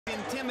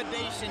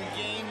intimidation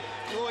game,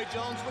 Roy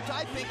Jones, which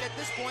I think at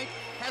this point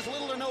has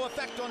little or no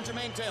effect on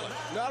Jermain Taylor.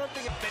 No, I don't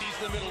think that he's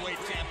the middleweight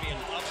champion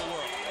of the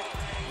world.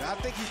 I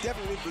think he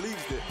definitely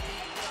believes it.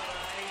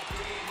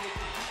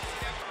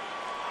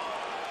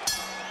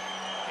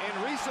 In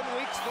recent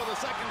weeks, for the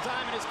second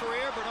time in his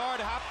career,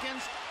 Bernard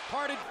Hopkins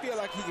parted. I feel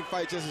like he can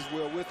fight just as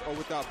well with or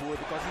without Boyd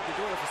because he's been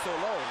doing it for so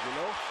long, you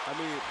know? I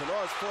mean,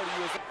 Bernard's 40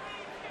 years old.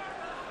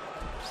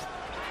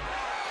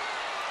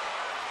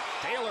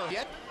 Taylor,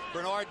 yet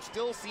Bernard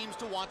still seems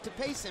to want to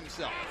pace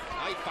himself.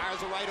 He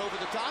fires a right over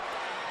the top,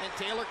 and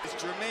Taylor is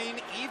Jermain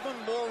even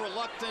more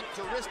reluctant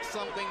to risk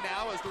something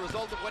now as the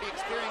result of what he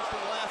experienced in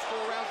the last 4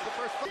 rounds of the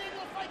first fight.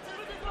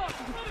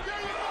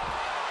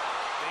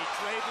 They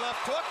trade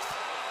left hooks.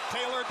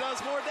 Taylor does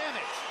more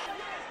damage.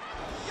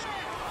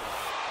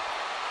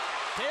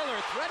 Taylor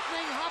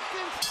threatening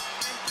Hopkins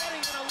and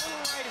getting in a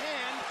little right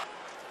hand.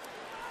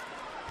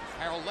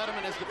 Harold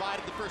Letterman has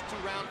divided the first 2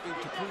 rounds.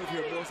 To prove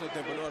here more so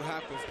than Bernard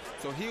Hopkins,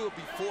 so he will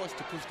be forced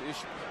to push the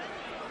issue.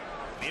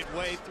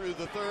 Midway through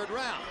the 3rd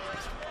round,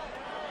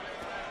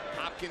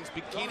 Hopkins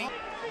beginning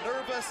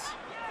nervous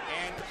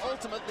and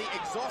ultimately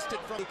exhausted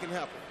from. It can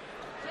happen.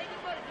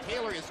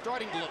 Taylor is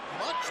starting to look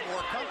much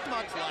more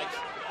comfortable, much like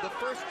the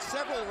first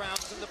several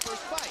rounds in the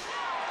first fight,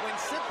 when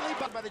simply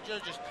by the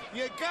judges.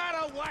 You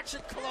gotta watch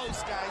it close,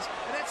 guys,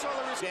 and that's all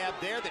there is. Jab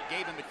there that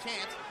gave him a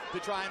chance to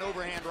try an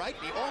overhand right.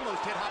 He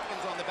almost hit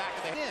Hopkins on the back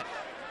of the head.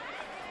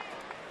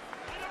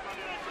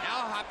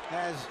 Now Hopkins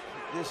has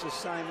this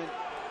assignment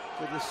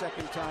for the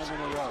 2nd time in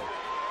a row.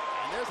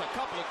 And there's a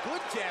couple of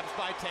good jabs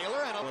by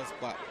Taylor and one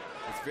spot.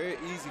 It's very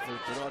easy for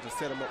Bernard to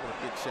set him up with a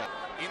big shot.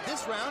 In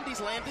this round,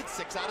 he's landed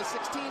 6 out of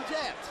 16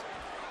 jabs.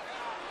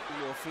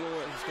 More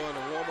fluent, he's starting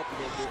to warm up a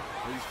little bit,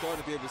 and he's starting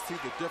to be able to see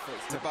the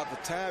difference. It's about the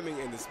timing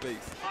and the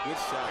space.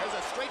 Good shot. There's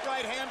a straight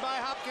right hand by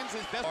Hopkins,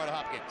 his best part of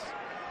Hopkins.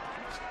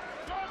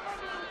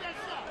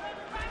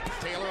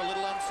 Taylor a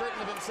little uncertain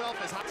of himself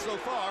as hot so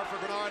far for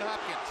Bernard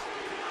Hopkins.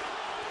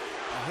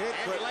 A hit,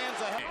 and he lands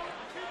a head.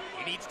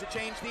 He needs to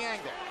change the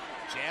angle.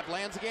 Jab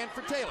lands again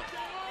for Taylor.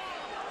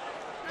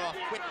 Off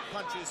quick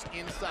punches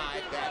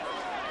inside that.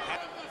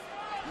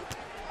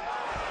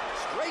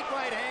 Straight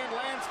right hand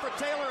lands for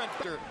Taylor,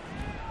 and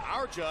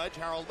our judge,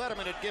 Harold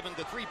Letterman, had given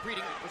the 3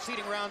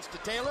 preceding rounds to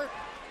Taylor.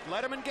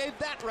 Letterman gave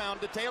that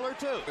round to Taylor,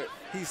 too.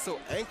 He's so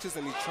anxious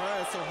and he's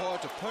trying so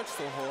hard to punch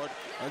so hard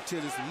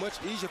until it's much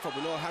easier for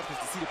Bernard Hopkins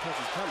to see the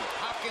punches coming.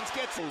 Hopkins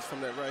gets it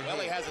from that right hand.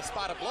 Well, he has a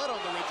spot of blood on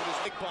the ridge of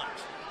his big punch.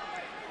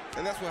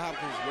 And that's what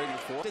Hopkins was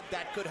waiting for.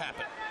 That could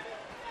happen.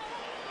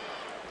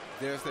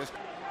 There's this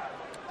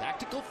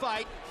tactical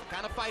fight, the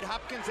kind of fight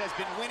Hopkins has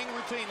been winning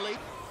routinely.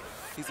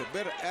 He's a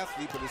better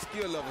athlete, but his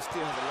skill level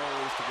still has a long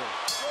ways to go.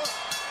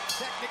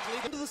 Technically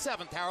into the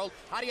 7th, Harold.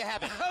 How do you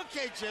have it?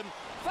 Okay, Jim.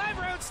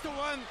 5 rounds to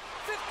 1,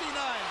 59,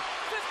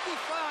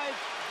 55.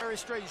 Very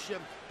straight,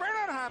 Jim.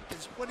 Bernard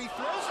Hopkins, when he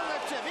throws a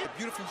left jab, a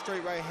beautiful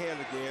straight right hand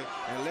again.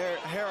 And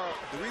Harold,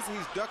 the reason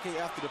he's ducking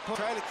after the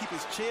punch, trying to keep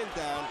his chin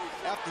down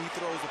after he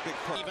throws a big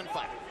punch. Even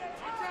fight.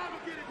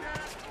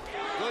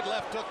 Good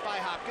left hook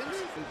by Hopkins.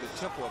 The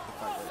tempo of the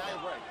fight.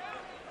 Right.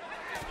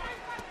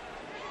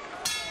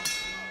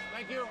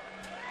 Thank you.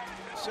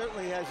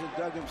 Certainly hasn't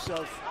dug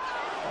himself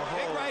a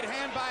hole. Big right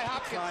hand by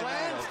Hopkins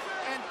lands,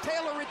 and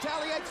Taylor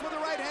retaliates with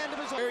a right hand of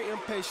his own. Very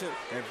impatient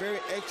and very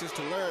anxious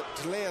to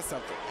land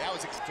something. That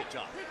was a good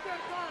job.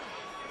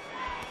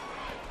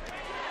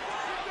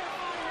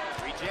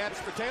 3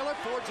 jabs for Taylor,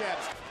 4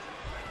 jabs.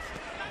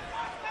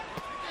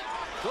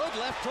 Good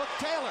left hook,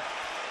 Taylor.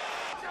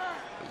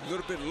 A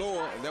little bit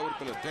lower, and that would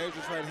have been a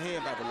dangerous right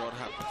hand by Bernard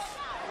Hopkins.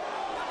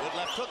 Good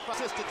left hook,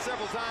 assisted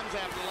several times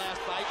after the last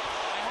fight.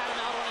 I had him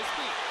out on his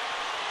feet.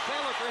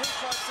 Taylor, for his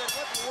part, said,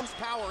 what lose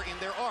power in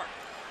their arc?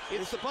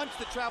 It's the punch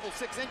that travels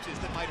 6 inches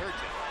that might hurt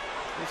you.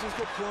 This is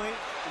the point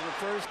in the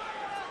first.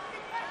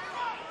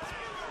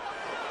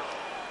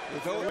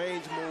 If he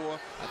range more,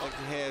 I think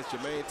he has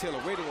Jermain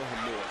Taylor waiting on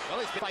him more.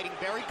 Well, he's been fighting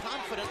very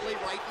confidently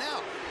right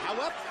now.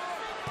 However,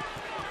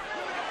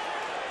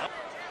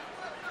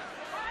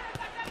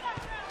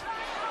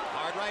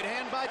 hard right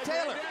hand by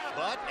Taylor.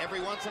 But every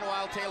once in a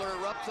while, Taylor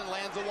erupts and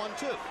lands a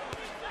 1-2.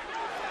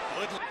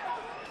 Good.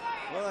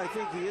 Well, I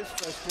think he is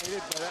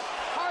frustrated, but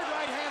hard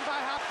right hand by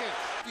Hopkins.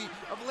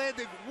 Of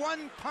landing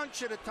 1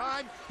 punch at a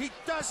time, he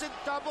doesn't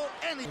double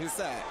any. His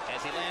side.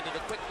 As he landed a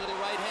quick little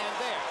right hand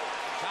there.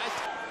 Tries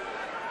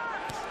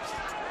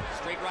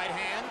straight right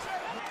hand.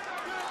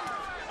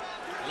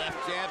 Left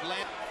jab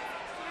land.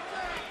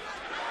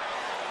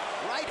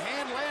 Right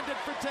hand landed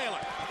for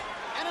Taylor.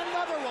 And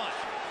another one.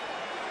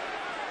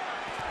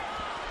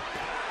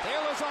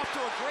 Taylor's off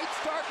to a great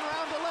start in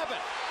round 11.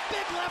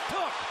 Big left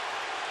hook.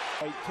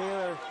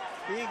 Taylor,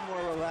 being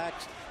more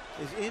relaxed,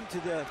 is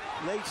into the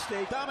late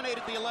stage.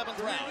 Dominated the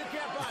 11th round.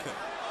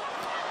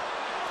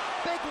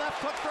 Big left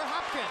hook for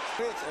Hopkins.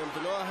 And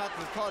Bernard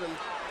Hopkins caught him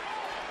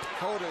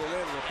holding and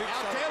landing a big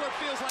shot. Now Taylor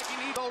feels like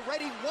he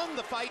already won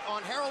the fight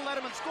on Harold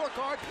Letterman's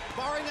scorecard,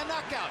 barring a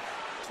knockout.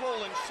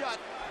 Swollen shut.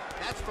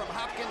 That's from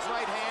Hopkins'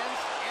 right hands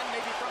and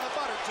maybe from a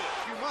butt or two.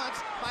 A few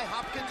months by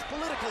Hopkins'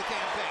 political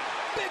campaign.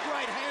 Big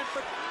right hand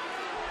for...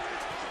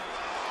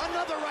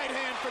 Another right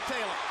hand for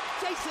Taylor.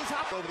 Chases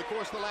Hopkins over the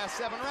course of the last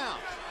 7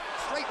 rounds.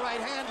 Straight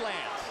right hand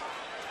lands.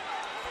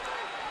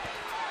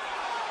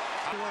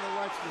 I want to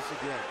watch this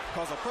again.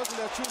 Because a person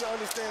that truly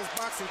understands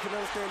boxing can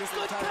understand this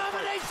Good entire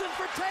combination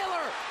for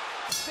Taylor.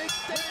 Big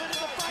statement in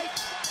the fight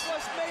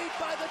was made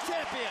by the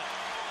champion.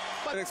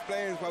 That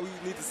explains why we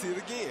need to see it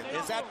again.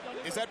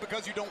 Is that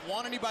because you don't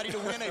want anybody to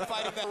win a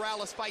fight of the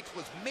Morales fights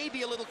was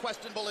maybe a little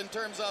questionable in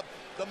terms of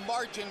the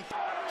margin?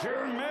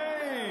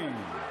 Jermain,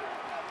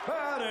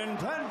 bad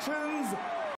intentions